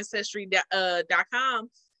tests, these ancestry.com,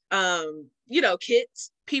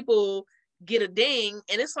 kits, people get a ding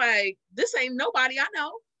and it's like, this ain't nobody I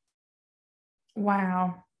know.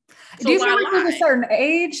 Wow. So do you feel like there's a certain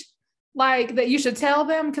age like that you should tell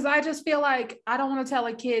them? Because I just feel like I don't want to tell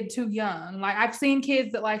a kid too young. Like I've seen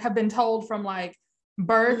kids that like have been told from like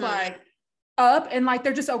birth like up and like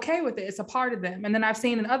they're just okay with it, it's a part of them. And then I've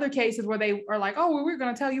seen in other cases where they are like, oh well, we're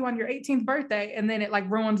going to tell you on your 18th birthday, and then it like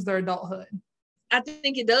ruins their adulthood. I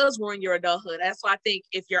think it does ruin your adulthood. That's why I think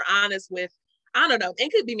if you're honest with, I don't know,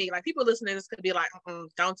 it could be me. Like people listening to this could be like,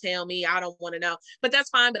 don't tell me, I don't want to know. But that's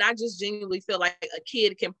fine. But I just genuinely feel like a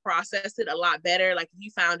kid can process it a lot better. Like if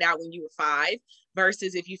you found out when you were 5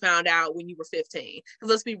 versus if you found out when you were 15. Because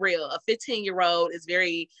let's be real, a 15-year-old is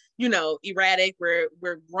very, erratic. We're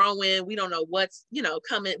growing. We don't know what's,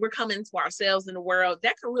 coming. We're coming to ourselves in the world.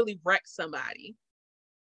 That could really wreck somebody.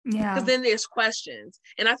 Yeah. Because then there's questions.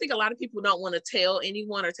 And I think a lot of people don't want to tell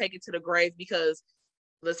anyone or take it to the grave because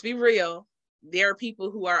let's be real, there are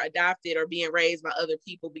people who are adopted or being raised by other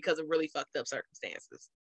people because of really fucked up circumstances.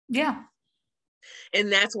 Yeah.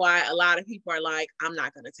 And that's why a lot of people are like, I'm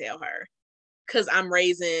not going to tell her because I'm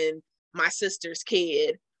raising my sister's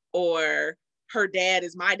kid, or her dad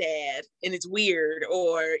is my dad and it's weird,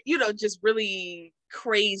 or, just really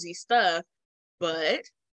crazy stuff. But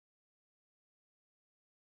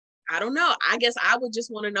I don't know. I guess I would just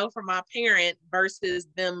want to know from my parent versus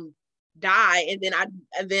them die and then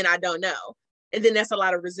I don't know. And then that's a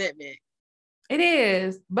lot of resentment. It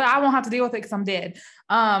is, but I won't have to deal with it because I'm dead.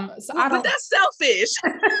 But that's selfish.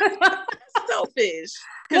 That's selfish.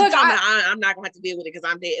 Look, I'm not gonna have to deal with it because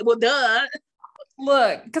I'm dead. Well, duh.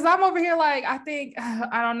 Look, because I'm over here like, I think,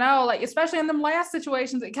 I don't know, like, especially in them last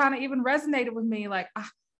situations, it kind of even resonated with me. Like,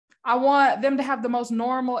 I want them to have the most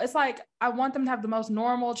normal, it's like, I want them to have the most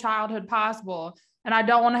normal childhood possible. And I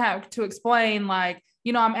don't want to have to explain like,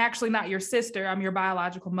 I'm actually not your sister, I'm your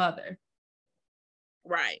biological mother.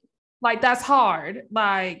 Right. Like that's hard.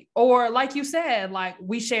 Like, or like you said, like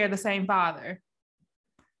we share the same father.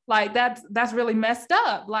 Like that's really messed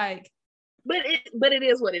up. Like, but it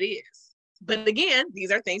is what it is. But again,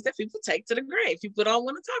 these are things that people take to the grave. People don't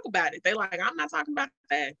want to talk about it. They like, I'm not talking about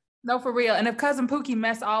that. No, for real. And if Cousin Pookie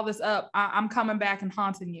messed all this up, I'm coming back and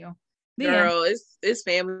haunting you. Girl, it's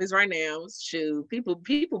families right now. Shoot, people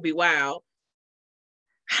be wild.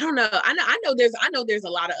 I don't know. I know there's a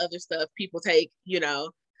lot of other stuff people take,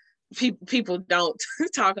 people don't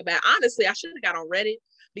talk about. Honestly, I should have got on Reddit,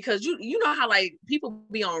 because you know how like people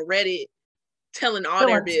be on Reddit telling all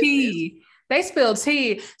their business. Tea. They spill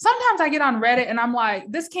tea. Sometimes I get on Reddit and I'm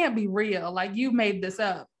like, this can't be real. Like, you made this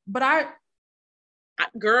up. But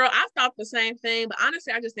girl, I thought the same thing, but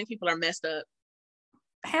honestly, I just think people are messed up.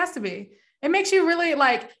 It has to be. It makes you really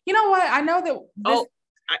like, you know what? I know that.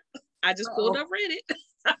 I just pulled up Reddit.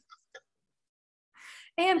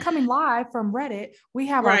 And coming live from Reddit, we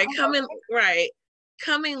have coming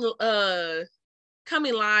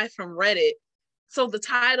live from Reddit. So the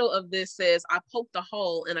title of this says, I poked a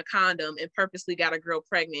hole in a condom and purposely got a girl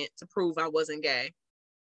pregnant to prove I wasn't gay.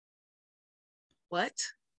 What?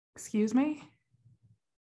 Excuse me?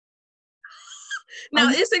 Now,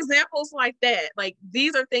 it's examples like that. Like,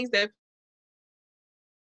 these are things that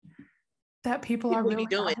people are really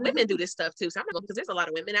doing. Women do this stuff too. So I'm not, because there's a lot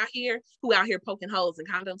of women out here poking holes in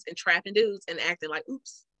condoms and trapping dudes and acting like,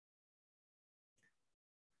 oops.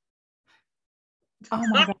 Oh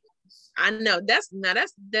my God. I know that's why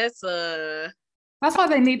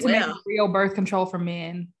they need to make real birth control for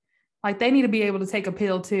men. Like, they need to be able to take a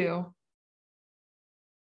pill too.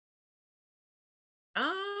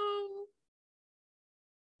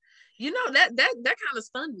 That kind of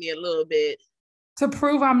stunned me a little bit. To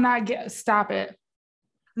prove I'm not stop it.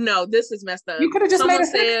 No, this is messed up. You could have just made a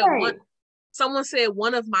sex tape. Someone said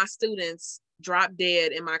one of my students dropped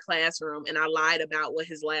dead in my classroom and I lied about what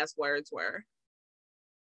his last words were.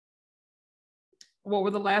 What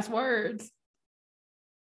were the last words?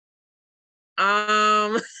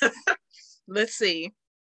 Let's see.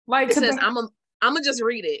 Like, it says, I'm gonna just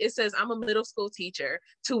read it. It says, I'm a middle school teacher.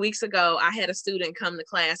 2 weeks ago, I had a student come to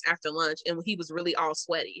class after lunch and he was really all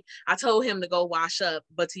sweaty. I told him to go wash up,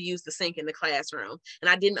 but to use the sink in the classroom. And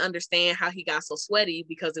I didn't understand how he got so sweaty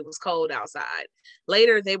because it was cold outside.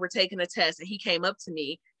 Later, they were taking a test and he came up to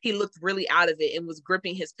me. He looked really out of it and was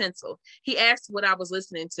gripping his pencil. He asked what I was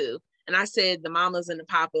listening to. And I said, the mamas and the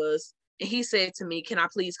papas. And he said to me, can I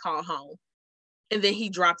please call home? And then he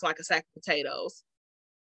dropped like a sack of potatoes.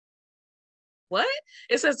 What?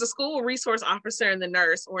 It says the school resource officer and the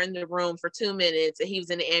nurse were in the room for 2 minutes and he was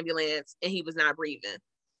in the ambulance and he was not breathing.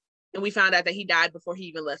 And we found out that he died before he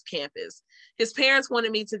even left campus. His parents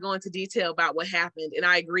wanted me to go into detail about what happened, and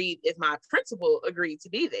I agreed if my principal agreed to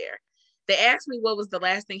be there. They asked me what was the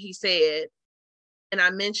last thing he said, and I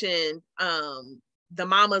mentioned the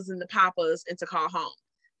mamas and the papas and to call home.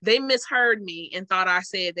 They misheard me and thought I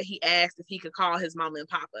said that he asked if he could call his mama and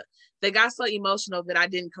papa. They got so emotional that I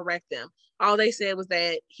didn't correct them. All they said was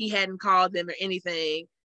that he hadn't called them or anything.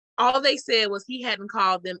 All they said was he hadn't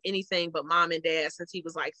called them anything but mom and dad since he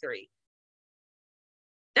was like 3.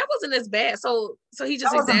 That wasn't as bad. So he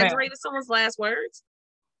just exaggerated someone's last words?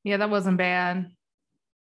 Yeah, that wasn't bad.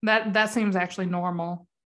 That seems actually normal.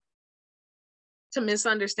 To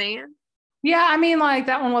misunderstand? Yeah, I mean, like,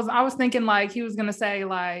 that one was, I was thinking like he was gonna say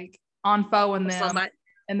like on foe and them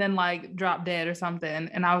and then like drop dead or something.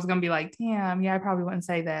 And I was gonna be like, damn, yeah, I probably wouldn't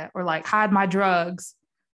say that. Or like hide my drugs.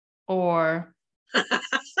 Or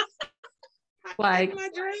like my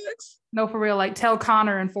drugs. No, for real, like tell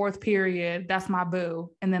Connor in 4th period, that's my boo.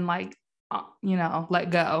 And then like, let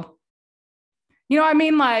go. You know what I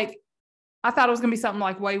mean? Like, I thought it was gonna be something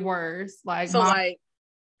like way worse. Like, so like,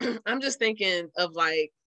 I'm just thinking of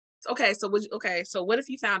like, okay, so what if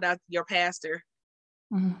you found out your pastor,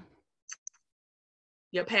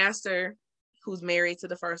 who's married to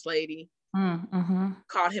the first lady,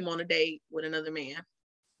 caught him on a date with another man?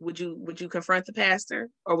 Would you confront the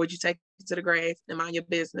pastor, or would you take it to the grave and mind your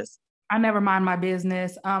business? I never mind my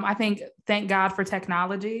business. I think, thank God for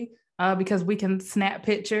technology, because we can snap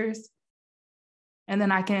pictures. And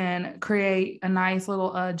then I can create a nice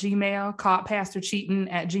little Gmail called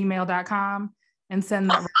pastorcheating@gmail.com and send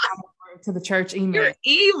that to the church email. You're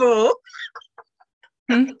evil.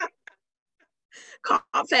 Call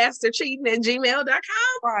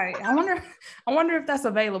pastorcheating@gmail.com. Right. I wonder if that's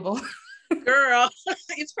available. Girl,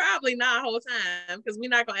 it's probably not whole time, because we're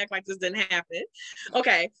not gonna act like this didn't happen.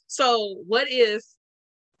 Okay, so what if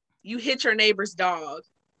you hit your neighbor's dog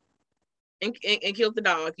and killed the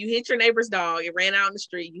dog? You hit your neighbor's dog, it ran out in the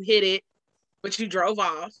street, you hit it, but you drove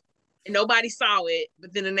off and nobody saw it,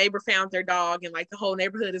 but then the neighbor found their dog and like the whole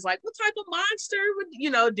neighborhood is like, what type of monster would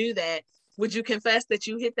do that? Would you confess that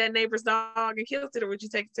you hit that neighbor's dog and killed it, or would you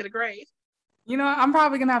take it to the grave? You know, I'm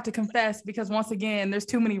probably gonna have to confess because once again, there's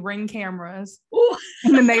too many Ring cameras Ooh.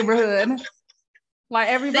 in the neighborhood. Like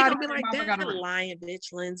They everybody, gonna be like, mama got a that ring. lying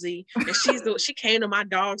bitch, Lindsay, and she came to my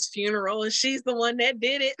dog's funeral, and she's the one that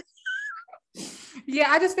did it. Yeah,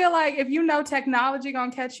 I just feel like if you know technology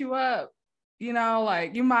gonna catch you up, you know,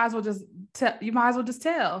 like you might as well just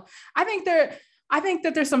tell. I think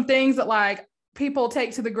that there's some things that like people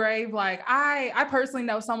take to the grave. Like I personally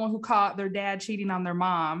know someone who caught their dad cheating on their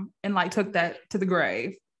mom and like took that to the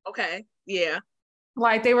grave. Okay, yeah.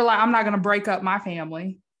 Like they were like, I'm not gonna break up my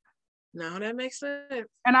family. No, that makes sense.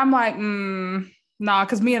 And I'm like, nah,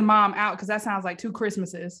 because me and mom out, because that sounds like 2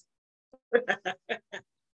 Christmases.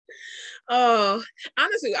 Oh,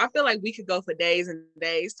 honestly, I feel like we could go for days and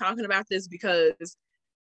days talking about this because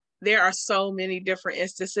there are so many different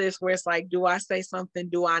instances where it's like, do I say something?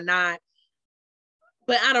 Do I not?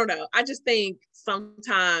 But I don't know. I just think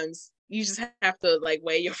sometimes you just have to like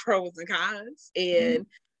weigh your pros and cons and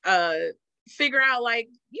figure out like,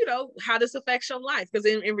 you know, how this affects your life. Because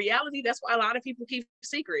in reality, that's why a lot of people keep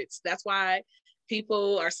secrets. That's why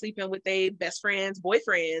people are sleeping with their best friends,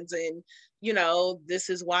 boyfriends, and you know, this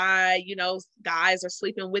is why, you know, guys are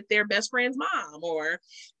sleeping with their best friend's mom, or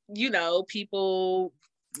you know, people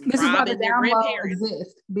This is why the robbing their down low grandparents.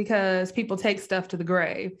 exists, because people take stuff to the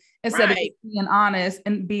grave instead of Right. being honest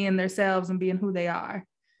and being themselves and being who they are.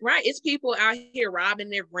 Right. It's people out here robbing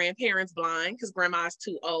their grandparents blind because grandma's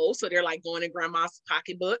too old. So they're like going in grandma's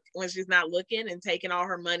pocketbook when she's not looking and taking all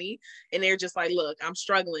her money. And they're just like, look, I'm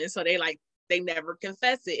struggling. So they never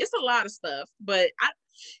confess it. It's a lot of stuff, but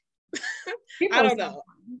I don't know.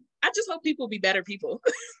 I just hope people be better people.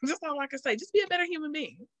 Just all I can say. Just be a better human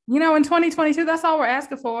being. You know, in 2022, that's all we're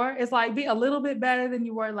asking for. Is like be a little bit better than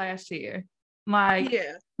you were last year. Like,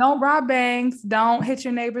 yeah. Don't rob banks. Don't hit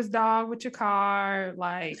your neighbor's dog with your car.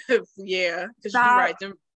 Like, yeah. Because you're stop. right.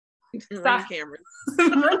 Them ring Stop. cameras.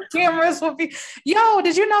 Ring cameras will be. Yo,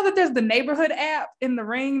 did you know that there's the neighborhood app in the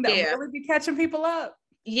Ring that Yeah. really be catching people up?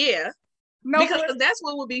 Yeah. No, because that's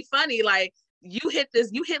what would be funny. Like you hit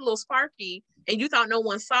little Sparky and you thought no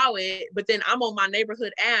one saw it, but then I'm on my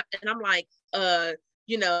neighborhood app and I'm like, a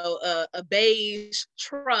beige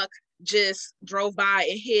truck just drove by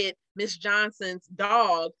and hit Miss Johnson's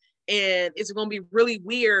dog. And it's going to be really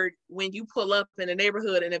weird when you pull up in a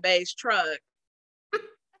neighborhood in a beige truck,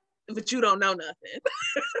 but you don't know nothing.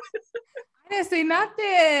 I didn't see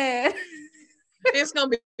nothing. It's going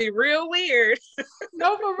to be real weird.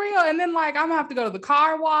 No, for real. And then like I'm gonna have to go to the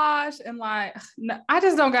car wash and like no, I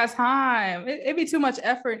just don't got time. It'd be too much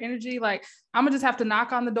effort, energy. Like I'm gonna just have to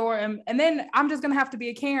knock on the door and then I'm just gonna have to be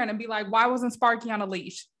a Karen and be like, why wasn't Sparky on a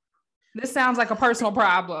leash? This sounds like a personal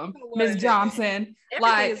problem, Miss Johnson.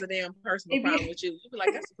 Everything is a damn personal problem with you. You'd be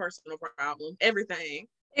like, that's a personal problem. Everything.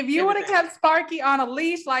 If you would have kept Sparky on a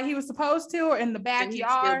leash like he was supposed to, or in the backyard, he'd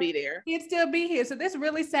still be there. He'd still be here. So this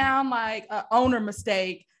really sound like an owner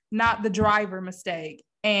mistake, not the driver mistake.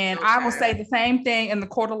 And okay. I will say the same thing in the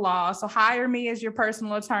court of law. So hire me as your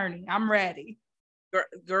personal attorney. I'm ready.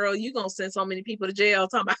 Girl, you gonna send so many people to jail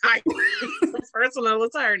talking about hiring a personal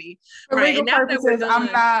attorney. For right. legal purposes, I'm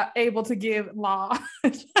not able to give law.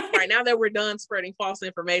 Right, now that we're done spreading false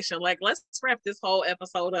information, like let's wrap this whole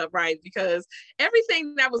episode up, right? Because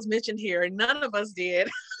everything that was mentioned here, none of us did.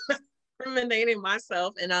 Incriminating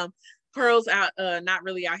myself and Pearl's out not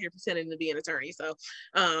really out here pretending to be an attorney. So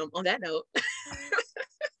on that note,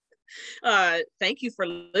 thank you for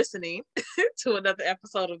listening to another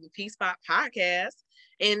episode of the Peace Spot podcast.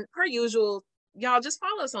 And per usual, y'all just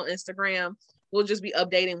follow us on Instagram. We'll just be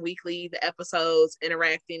updating weekly the episodes,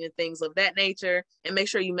 interacting and things of that nature. And make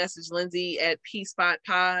sure you message Lindsay at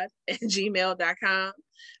peacespotpod@gmail.com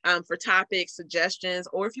for topics, suggestions,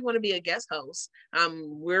 or if you want to be a guest host.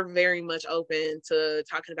 We're very much open to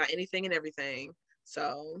talking about anything and everything.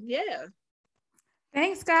 So yeah.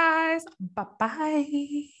 Thanks, guys.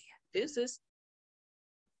 Bye-bye. Deuces.